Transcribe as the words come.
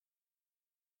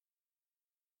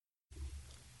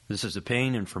This is the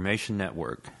Pain Information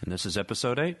Network, and this is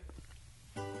episode 8.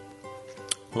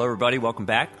 Hello, everybody. Welcome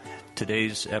back.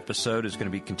 Today's episode is going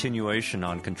to be continuation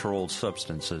on controlled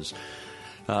substances.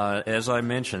 As I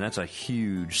mentioned, that's a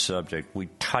huge subject. We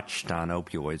touched on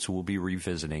opioids. We'll be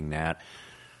revisiting that.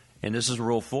 And this is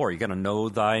Rule 4. You got to know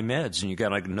thy meds, and you got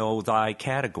to know thy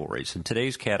categories. And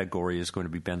today's category is going to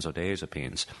be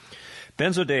benzodiazepines.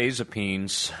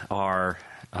 Benzodiazepines are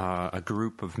a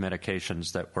group of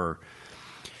medications that were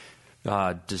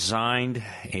designed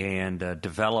and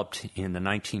developed in the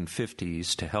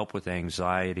 1950s to help with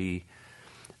anxiety,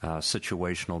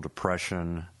 situational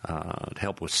depression, to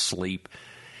help with sleep,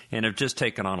 and have just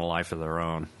taken on a life of their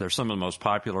own. They're some of the most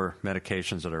popular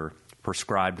medications that are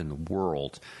prescribed in the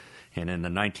world, and in the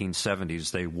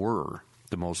 1970s they were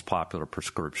the most popular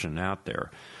prescription out there.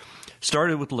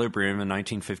 Started with Librium in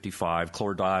 1955.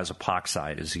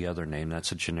 Chlordiazepoxide is the other name.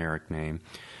 That's a generic name.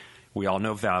 We all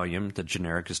know Valium, the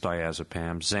generic is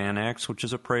diazepam, Xanax, which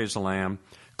is Aprazolam,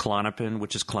 Klonopin,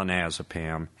 which is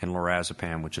clonazepam, and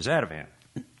lorazepam, which is Ativan.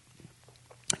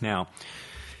 Now,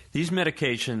 these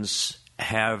medications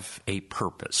have a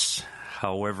purpose.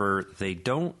 However, they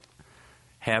don't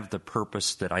have the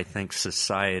purpose that I think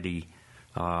society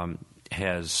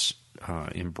has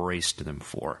embraced them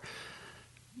for.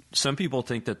 Some people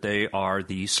think that they are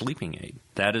the sleeping aid.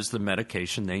 That is the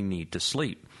medication they need to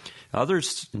sleep.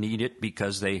 Others need it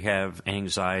because they have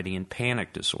anxiety and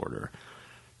panic disorder.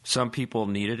 Some people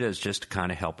need it as just to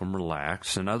kind of help them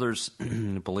relax, and others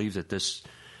believe that this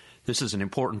is an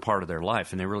important part of their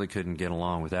life, and they really couldn't get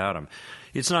along without them.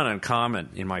 It's not uncommon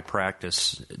in my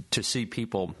practice to see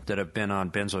people that have been on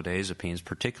benzodiazepines,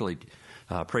 particularly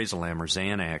Aprazolam or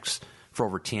Xanax, for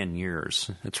over 10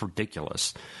 years. It's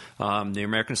ridiculous. The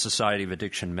American Society of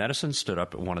Addiction Medicine stood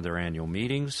up at one of their annual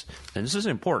meetings, and this is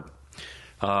important.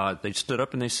 They stood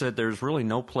up and they said there's really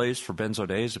no place for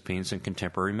benzodiazepines in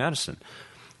contemporary medicine.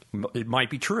 It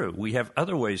might be true. We have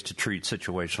other ways to treat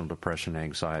situational depression and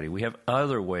anxiety. We have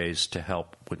other ways to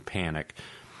help with panic.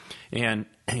 And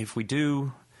if we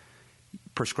do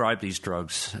prescribe these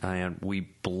drugs and we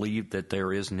believe that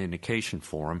there is an indication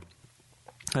for them,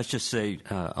 let's just say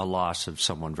a loss of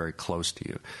someone very close to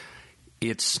you,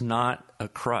 it's not a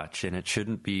crutch, and it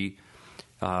shouldn't be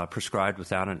prescribed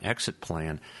without an exit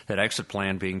plan, that exit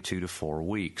plan being 2 to 4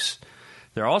 weeks.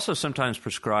 They're also sometimes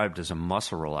prescribed as a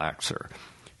muscle relaxer.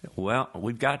 Well,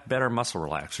 we've got better muscle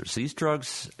relaxers. These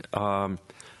drugs can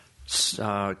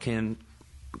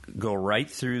go right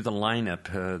through the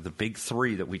lineup, the big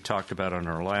three that we talked about on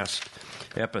our last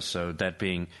episode, that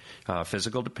being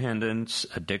physical dependence,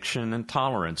 addiction, and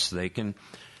tolerance. They can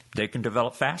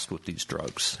develop fast with these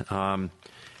drugs.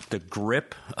 The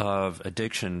grip of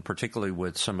addiction, particularly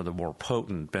with some of the more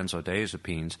potent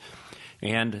benzodiazepines,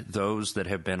 and those that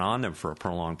have been on them for a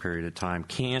prolonged period of time,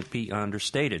 can't be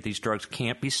understated. These drugs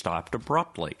can't be stopped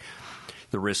abruptly.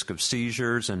 The risk of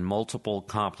seizures and multiple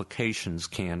complications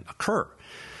can occur.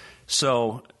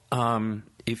 So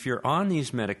if you're on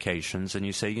these medications and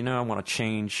you say, I want to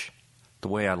change the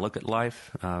way I look at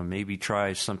life, maybe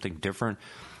try something different,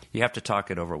 you have to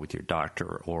talk it over with your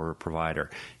doctor or provider.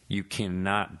 You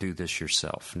cannot do this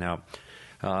yourself. Now,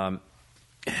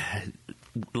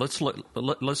 let's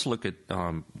look at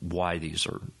why these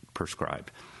are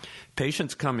prescribed.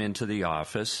 Patients come into the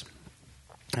office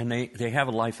and they have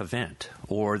a life event,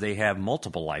 or they have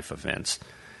multiple life events.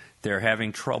 They're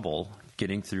having trouble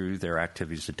getting through their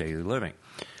activities of daily living.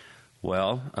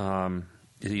 Well,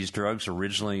 these drugs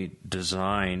originally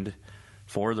designed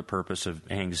for the purpose of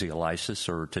anxiolysis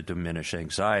or to diminish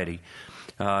anxiety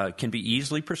can be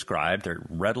easily prescribed. They're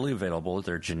readily available.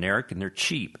 They're generic and they're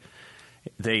cheap.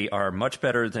 They are much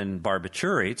better than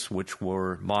barbiturates, which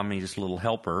were mommy's little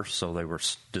helper, so they were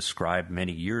described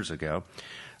many years ago.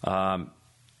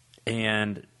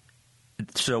 And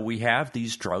so we have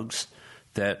these drugs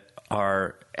that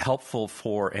are helpful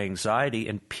for anxiety,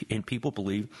 and people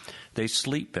believe they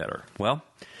sleep better. Well,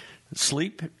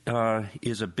 sleep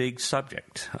is a big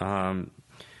subject.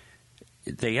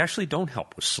 They actually don't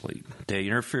help with sleep. They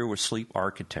interfere with sleep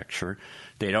architecture.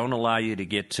 They don't allow you to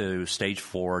get to stage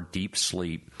 4 deep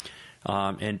sleep.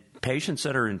 And patients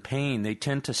that are in pain, they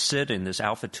tend to sit in this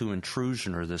alpha-2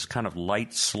 intrusion, or this kind of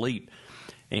light sleep.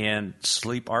 And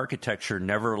sleep architecture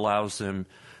never allows them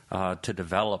to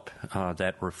develop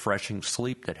that refreshing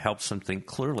sleep that helps them think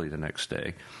clearly the next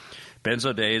day.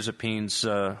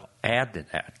 Benzodiazepines add to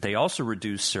that. They also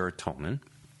reduce serotonin.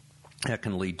 That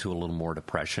can lead to a little more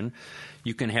depression.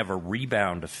 You can have a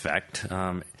rebound effect.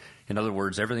 In other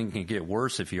words, everything can get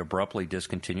worse if you abruptly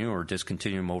discontinue or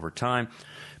discontinue them over time,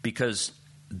 because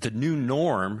the new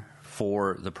norm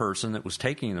for the person that was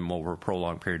taking them over a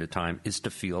prolonged period of time is to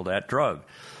feel that drug.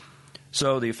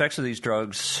 So the effects of these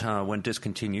drugs, when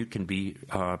discontinued, can be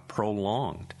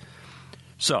prolonged.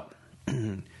 So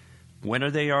when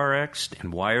are they RX'd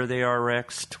and why are they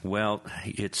RX'd? Well,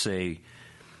 it's a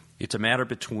matter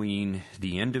between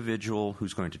the individual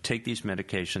who's going to take these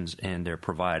medications and their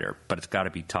provider, but it's got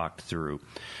to be talked through.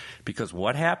 Because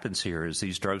what happens here is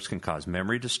these drugs can cause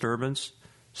memory disturbance,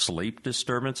 sleep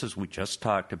disturbance, as we just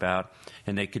talked about,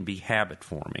 and they can be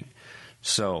habit-forming.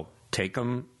 So take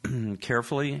them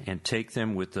carefully and take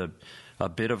them with a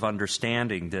bit of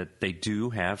understanding that they do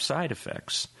have side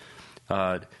effects.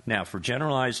 Now, for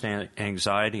generalized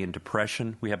anxiety and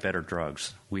depression, we have better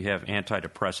drugs. We have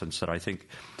antidepressants that I think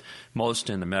most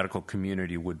in the medical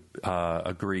community would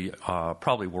agree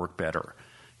probably work better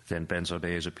than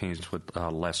benzodiazepines with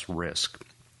less risk.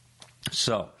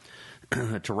 So,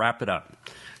 to wrap it up,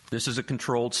 this is a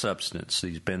controlled substance,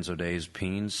 these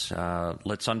benzodiazepines.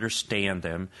 Let's understand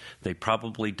them. They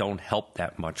probably don't help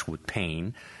that much with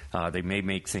pain. They may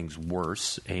make things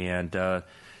worse, and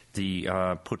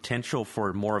the potential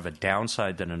for more of a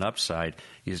downside than an upside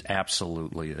is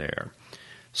absolutely there.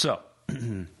 So,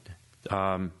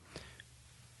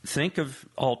 think of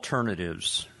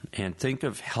alternatives and think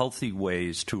of healthy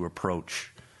ways to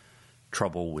approach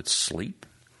trouble with sleep,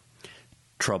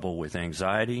 trouble with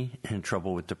anxiety, and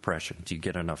trouble with depression. Do you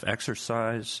get enough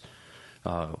exercise?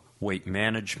 Weight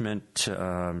management?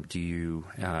 Do you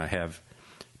have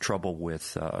trouble with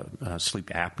sleep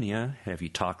apnea? Have you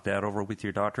talked that over with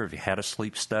your doctor? Have you had a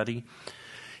sleep study?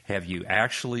 Have you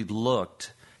actually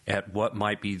looked at what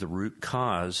might be the root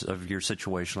cause of your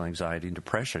situational anxiety and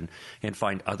depression and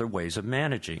find other ways of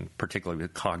managing, particularly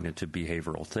with cognitive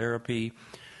behavioral therapy?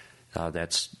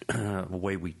 That's a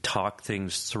way we talk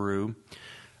things through.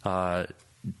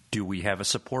 Do we have a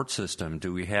support system?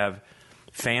 Do we have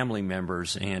family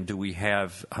members? And do we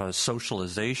have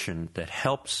socialization that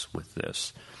helps with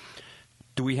this?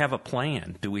 Do we have a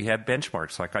plan? Do we have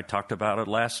benchmarks like I talked about at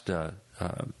last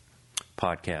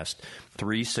podcast?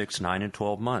 3, 6, 9, and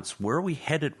 12 months. Where are we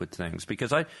headed with things?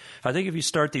 Because I think if you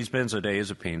start these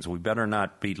benzodiazepines, we better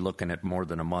not be looking at more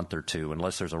than a month or two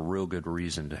unless there's a real good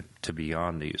reason to be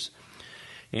on these.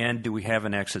 And do we have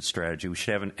an exit strategy? We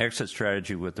should have an exit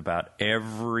strategy with about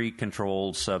every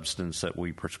controlled substance that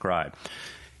we prescribe.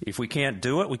 If we can't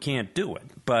do it, we can't do it.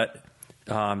 But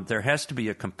there has to be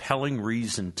a compelling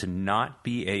reason to not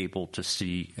be able to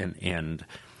see an end.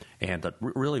 And that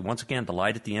really, once again, the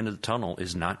light at the end of the tunnel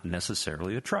is not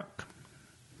necessarily a truck.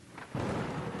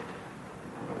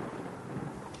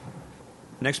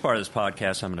 Next part of this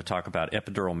podcast, I'm going to talk about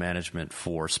epidural management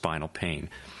for spinal pain.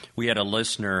 We had a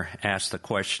listener ask the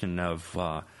question of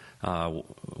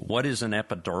what is an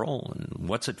epidural and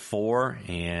what's it for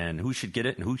and who should get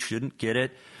it and who shouldn't get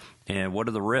it and what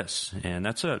are the risks? And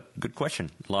that's a good question.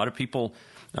 A lot of people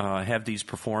have these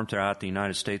performed throughout the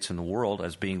United States and the world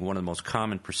as being one of the most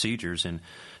common procedures in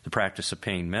the practice of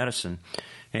pain medicine.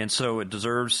 And so it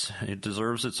deserves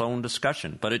its own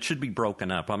discussion, but it should be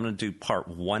broken up. I'm going to do part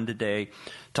 1 today,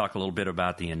 talk a little bit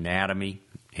about the anatomy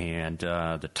and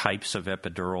the types of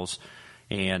epidurals,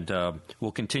 and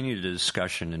we'll continue the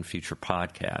discussion in future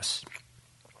podcasts.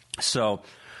 So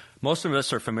most of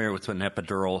us are familiar with an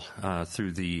epidural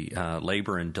through the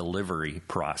labor and delivery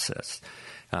process.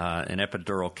 An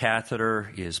epidural catheter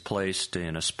is placed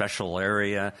in a special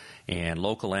area and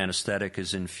local anesthetic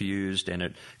is infused, and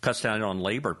it cuts down on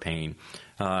labor pain.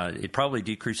 It probably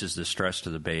decreases the stress to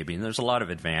the baby, and there's a lot of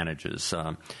advantages.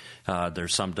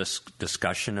 There's some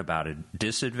discussion about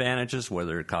disadvantages,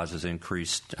 whether it causes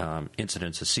increased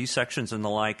incidence of C-sections and the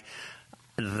like.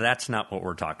 That's not what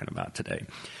we're talking about today.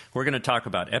 We're going to talk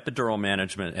about epidural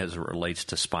management as it relates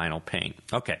to spinal pain.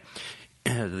 Okay.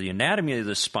 The anatomy of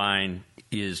the spine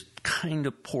is kind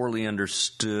of poorly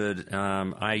understood.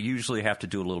 I usually have to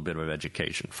do a little bit of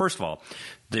education. First of all,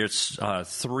 there's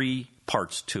 3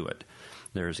 parts to it.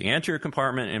 There's the anterior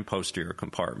compartment and posterior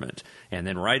compartment, and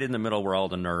then right in the middle where all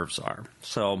the nerves are.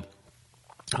 So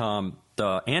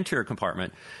the anterior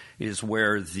compartment is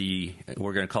where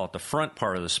we're going to call it the front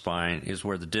part of the spine, is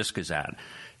where the disc is at.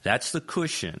 That's the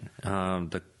cushion.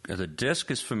 The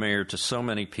disc is familiar to so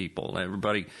many people.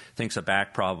 Everybody thinks a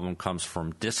back problem comes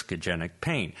from discogenic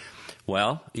pain.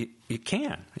 Well, it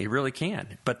can. It really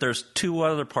can. But there's 2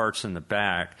 other parts in the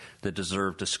back that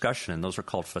deserve discussion, and those are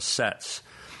called facets.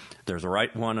 There's a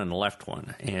right one and a left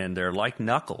one, and they're like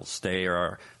knuckles. They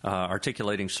are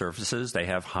articulating surfaces. They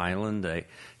have hyaline. They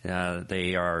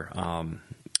are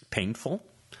painful.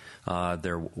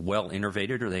 They're well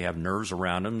innervated, or they have nerves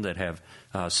around them that have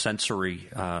sensory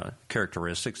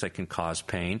characteristics that can cause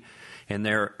pain. And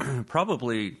they're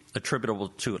probably attributable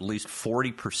to at least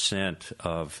 40%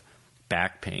 of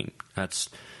back pain. That's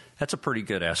a pretty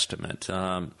good estimate.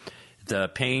 The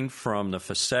pain from the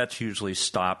facets usually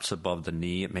stops above the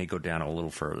knee. It may go down a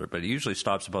little further, but it usually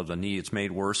stops above the knee. It's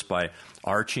made worse by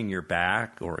arching your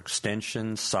back or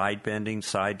extension, side bending,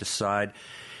 side to side.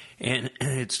 And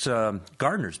it's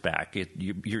gardener's back.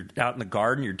 You're out in the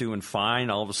garden, you're doing fine.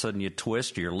 All of a sudden you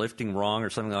twist, or you're lifting wrong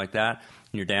or something like that,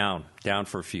 and you're down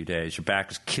for a few days. Your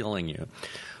back is killing you.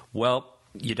 Well,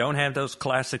 you don't have those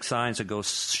classic signs that go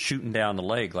shooting down the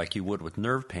leg like you would with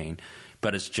nerve pain,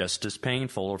 but it's just as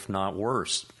painful, if not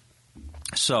worse.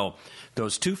 So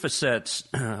those two facets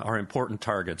are important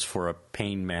targets for a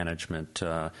pain management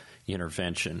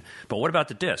intervention. But what about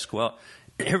the disc? Well,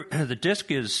 the disc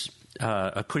is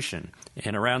a cushion,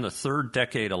 and around the third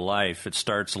decade of life, it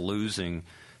starts losing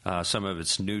some of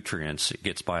its nutrients. It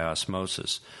gets by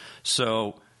osmosis.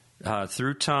 So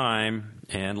through time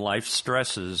and life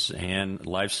stresses and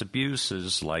life's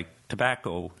abuses like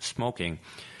tobacco, smoking,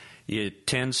 it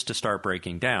tends to start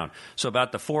breaking down. So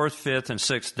about the fourth, fifth, and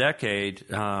sixth decade,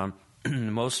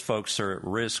 most folks are at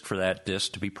risk for that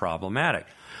disc to be problematic.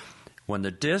 When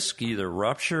the disc either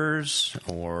ruptures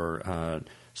or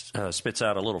spits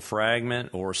out a little fragment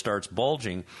or starts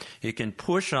bulging, it can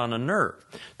push on a nerve.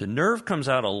 The nerve comes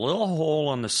out a little hole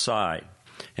on the side,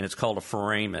 and it's called a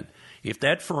foramen. If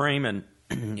that foramen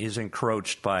is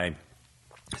encroached by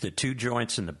the two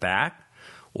joints in the back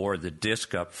or the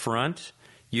disc up front,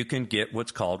 you can get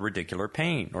what's called radicular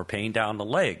pain, or pain down the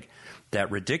leg. That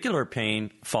radicular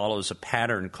pain follows a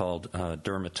pattern called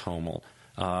dermatomal.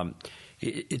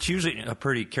 It's usually a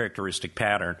pretty characteristic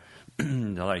pattern,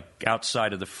 like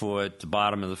outside of the foot, the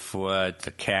bottom of the foot,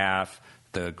 the calf,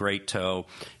 the great toe.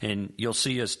 And you'll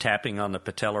see us tapping on the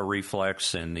patellar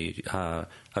reflex and the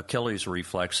Achilles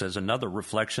reflex as another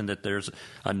reflection that there's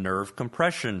a nerve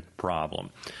compression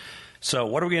problem. So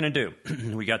what are we going to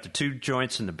do? We got the two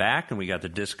joints in the back, and we got the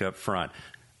disc up front.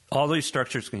 All these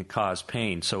structures can cause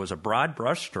pain. So as a broad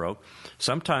brushstroke,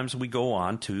 sometimes we go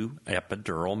on to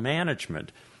epidural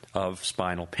management of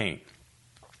spinal pain.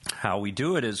 How we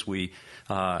do it is we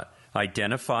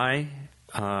identify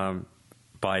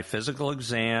by physical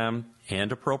exam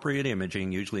and appropriate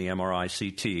imaging, usually MRI,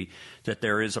 CT, that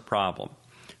there is a problem.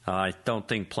 I don't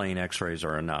think plain x-rays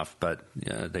are enough, but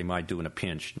they might do in a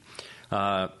pinch.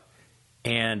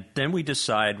 And then we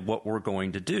decide what we're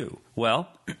going to do. Well,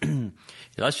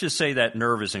 let's just say that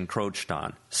nerve is encroached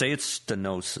on. Say it's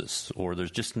stenosis, or there's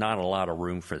just not a lot of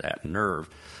room for that nerve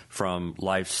from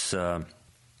life's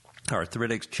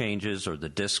arthritic changes, or the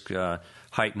disc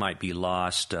height might be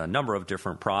lost, a number of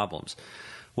different problems.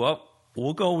 Well,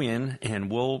 we'll go in and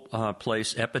we'll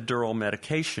place epidural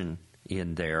medication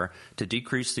in there to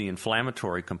decrease the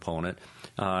inflammatory component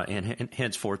and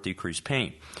henceforth decrease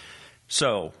pain.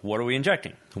 So what are we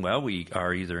injecting? Well, we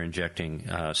are either injecting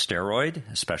steroid,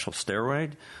 a special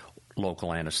steroid,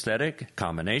 local anesthetic,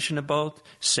 combination of both,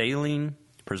 saline,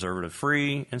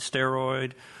 preservative-free, and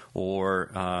steroid,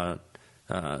 or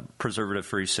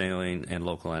preservative-free saline and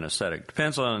local anesthetic.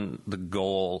 Depends on the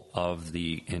goal of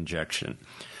the injection.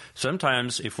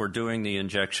 Sometimes if we're doing the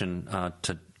injection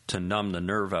to numb the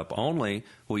nerve up only,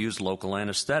 we'll use local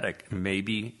anesthetic,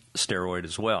 maybe steroid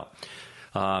as well.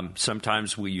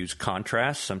 Sometimes we use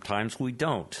contrast, sometimes we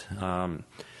don't.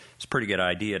 It's a pretty good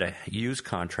idea to use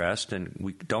contrast, and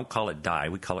we don't call it dye,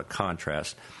 we call it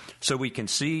contrast, so we can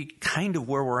see kind of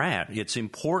where we're at. It's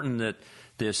important that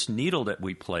this needle that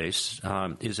we place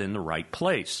is in the right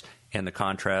place, and the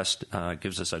contrast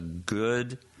gives us a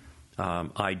good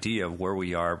idea of where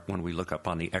we are when we look up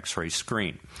on the X-ray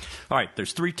screen. All right,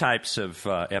 there's three types of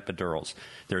epidurals.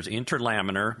 There's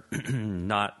interlaminar,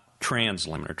 not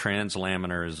translaminar.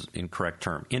 Translaminar is an incorrect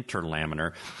term.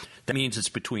 Interlaminar. That means it's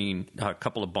between a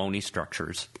couple of bony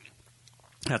structures.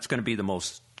 That's going to be the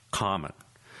most common.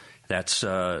 That's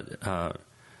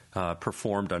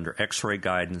performed under X-ray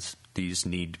guidance. These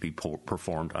need to be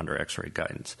performed under X-ray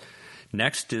guidance.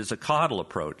 Next is a caudal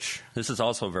approach. This is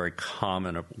also a very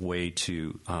common way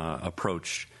to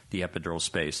approach the epidural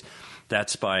space.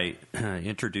 That's by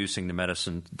introducing the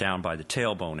medicine down by the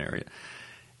tailbone area.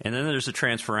 And then there's a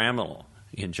transforaminal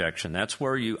injection. That's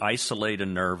where you isolate a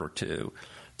nerve or two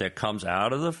that comes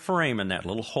out of the foramen, that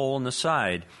little hole in the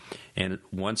side, and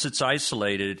once it's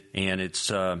isolated and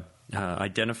it's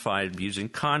identified using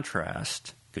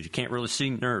contrast, because you can't really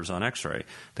see nerves on X-ray,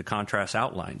 the contrast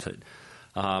outlines it.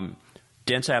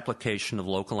 Dense application of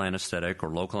local anesthetic or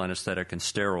local anesthetic and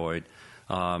steroid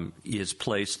is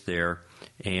placed there,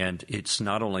 and it's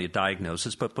not only a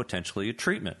diagnosis but potentially a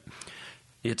treatment.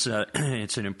 It's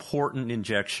an important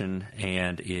injection,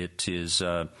 and it is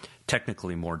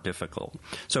technically more difficult.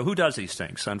 So who does these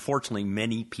things? Unfortunately,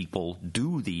 many people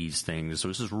do these things.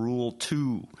 This is Rule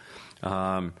 2.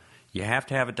 You have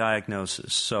to have a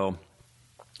diagnosis. So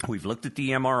we've looked at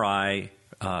the MRI,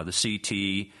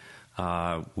 the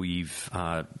CT. We've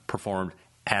performed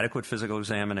adequate physical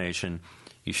examination.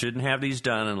 You shouldn't have these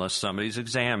done unless somebody's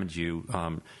examined you.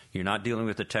 You're not dealing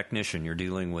with a technician. You're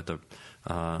dealing with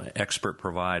an expert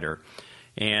provider.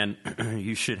 And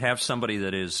you should have somebody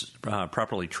that is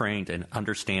properly trained and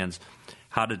understands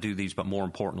how to do these, but more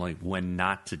importantly, when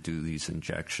not to do these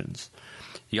injections.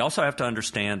 You also have to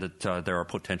understand that there are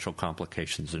potential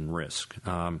complications and risk.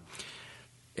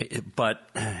 But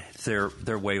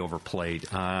they're way overplayed.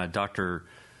 Dr.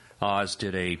 Oz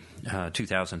did a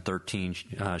 2013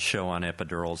 show on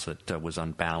epidurals that was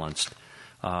unbalanced.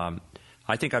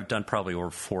 I think I've done probably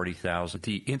over 40,000.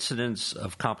 The incidence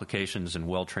of complications in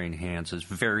well-trained hands is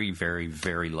very, very,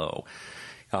 very low.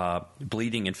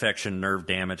 Bleeding, infection, nerve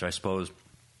damage, I suppose,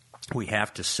 we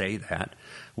have to say that.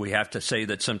 We have to say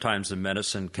that sometimes the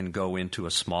medicine can go into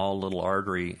a small little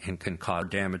artery and can cause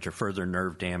damage or further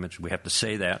nerve damage. We have to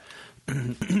say that.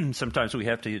 Sometimes we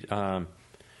have to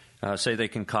say they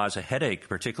can cause a headache,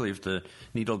 particularly if the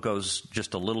needle goes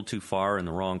just a little too far in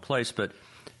the wrong place. But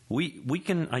we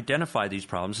can identify these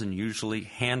problems and usually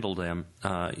handle them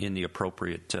in the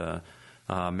appropriate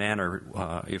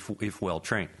manner if well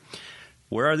trained.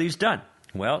 Where are these done?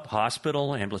 Well,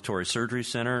 hospital, ambulatory surgery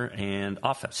center, and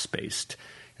office-based.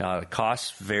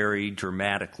 Costs vary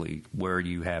dramatically where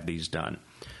you have these done.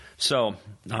 So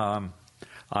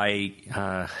I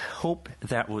hope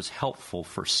that was helpful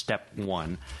for step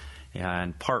one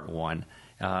and part one.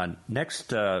 Next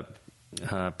part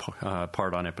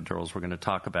on epidurals, we're going to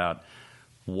talk about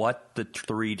what the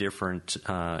three different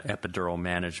epidural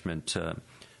management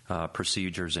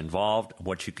procedures involved,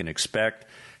 what you can expect,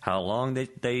 how long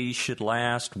they should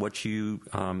last, what you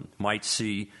might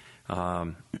see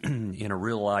in a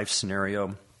real-life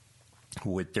scenario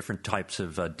with different types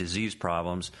of disease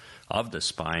problems of the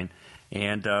spine,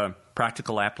 and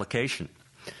practical application.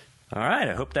 All right,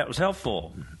 I hope that was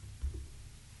helpful.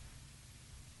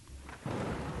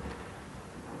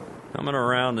 I'm going to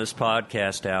round this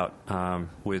podcast out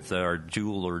with our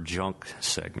jewel or junk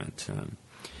segment.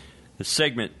 The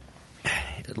segment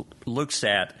looks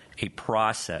at a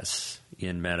process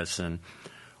in medicine,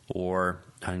 or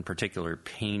in particular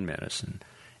pain medicine.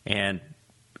 And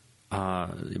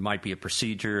it might be a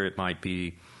procedure, it might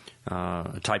be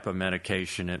a type of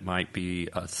medication, it might be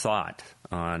a thought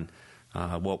on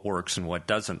what works and what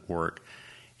doesn't work,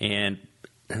 and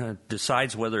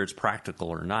decides whether it's practical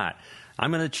or not. I'm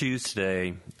going to choose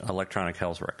today electronic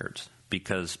health records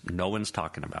because no one's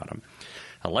talking about them.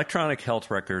 Electronic health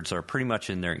records are pretty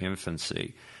much in their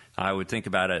infancy. I would think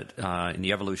about it in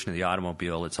the evolution of the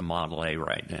automobile, it's a Model A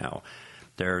right now.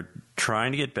 They're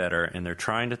trying to get better, and they're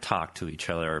trying to talk to each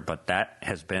other, but that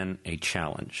has been a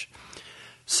challenge.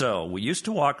 So we used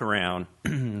to walk around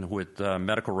with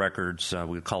medical records, we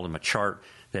would call them a chart,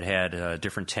 that had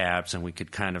different tabs, and we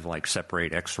could kind of like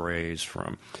separate x-rays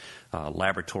from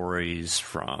laboratories,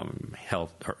 from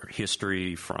health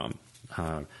history, from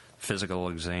physical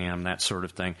exam, that sort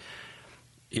of thing.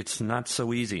 It's not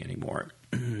so easy anymore.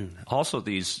 Also,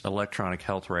 these electronic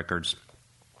health records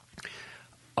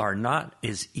are not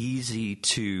as easy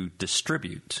to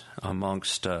distribute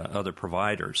amongst other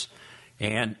providers.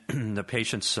 And the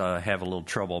patients have a little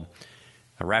trouble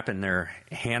wrapping their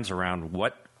hands around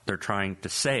what they're trying to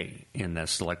say in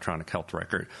this electronic health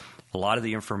record. A lot of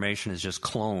the information is just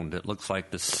cloned. It looks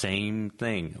like the same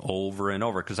thing over and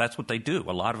over, because that's what they do.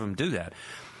 A lot of them do that.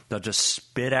 They'll just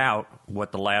spit out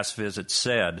what the last visit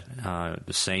said,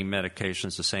 the same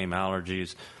medications, the same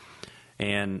allergies,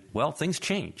 and, well, things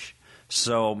change.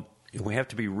 So we have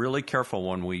to be really careful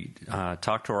when we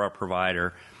talk to our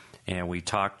provider and we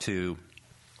talk to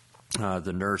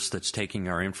the nurse that's taking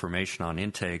our information on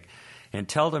intake and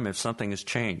tell them if something has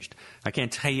changed. I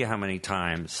can't tell you how many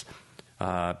times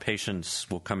patients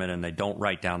will come in and they don't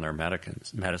write down their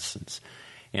medicines,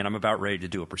 and I'm about ready to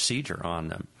do a procedure on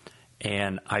them.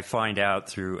 And I find out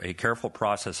through a careful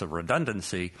process of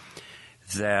redundancy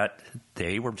that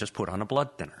they were just put on a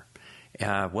blood thinner.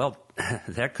 Well,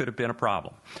 that could have been a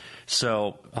problem.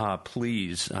 So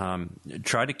please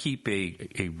try to keep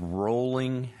a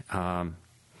rolling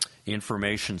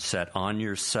information set on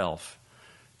yourself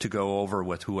to go over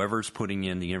with whoever's putting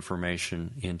in the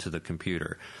information into the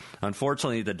computer.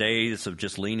 Unfortunately, the days of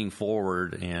just leaning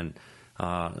forward and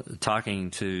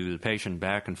talking to the patient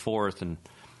back and forth, and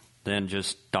then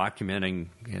just documenting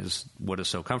is what is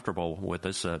so comfortable with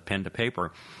this pen to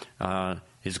paper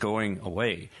is going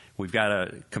away. We've got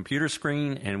a computer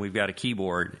screen and we've got a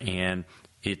keyboard, and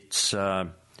it's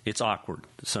awkward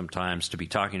sometimes to be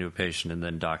talking to a patient and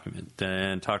then document,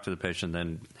 then talk to the patient,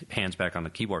 then hands back on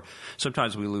the keyboard.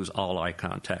 Sometimes we lose all eye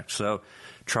contact. So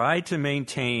try to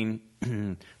maintain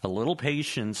a little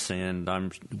patience, and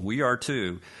we are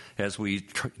too, as we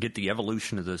get the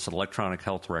evolution of this electronic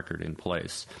health record in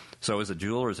place. So as a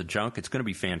jewel or as a junk, it's going to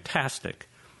be fantastic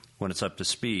when it's up to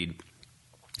speed,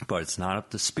 but it's not up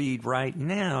to speed right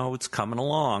now. It's coming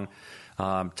along.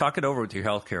 Talk it over with your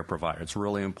healthcare provider. It's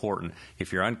really important.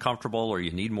 If you're uncomfortable or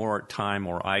you need more time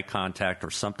or eye contact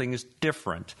or something is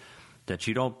different that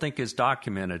you don't think is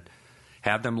documented,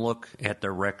 have them look at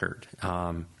their record.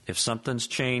 If something's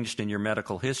changed in your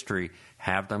medical history,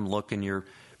 have them look in your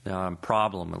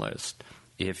problem list.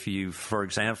 If you, for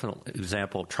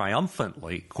example,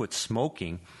 triumphantly quit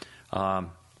smoking,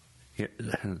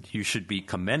 you should be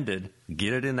commended.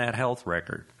 Get it in that health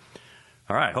record.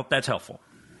 All right, hope that's helpful.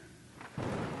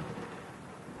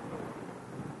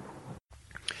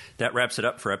 That wraps it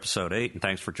up for episode 8, and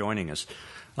thanks for joining us.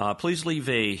 Please leave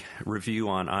a review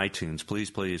on iTunes.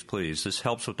 Please, please, please. This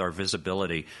helps with our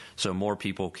visibility so more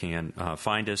people can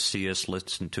find us, see us,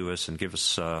 listen to us, and give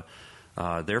us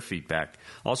their feedback.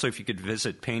 Also, if you could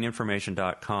visit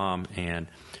paininformation.com and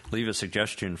leave a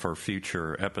suggestion for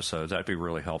future episodes, that'd be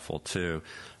really helpful too.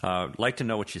 I'd like to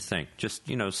know what you think. Just,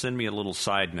 send me a little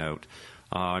side note.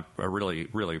 I really,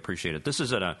 really appreciate it. This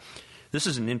is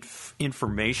an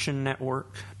information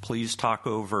network. Please talk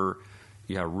over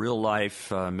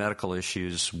real-life medical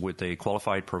issues with a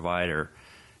qualified provider,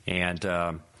 and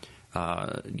drop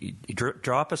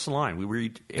us a line. We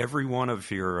read every one of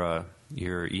your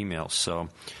emails. So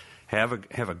have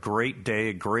a great day,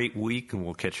 a great week, and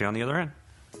we'll catch you on the other end.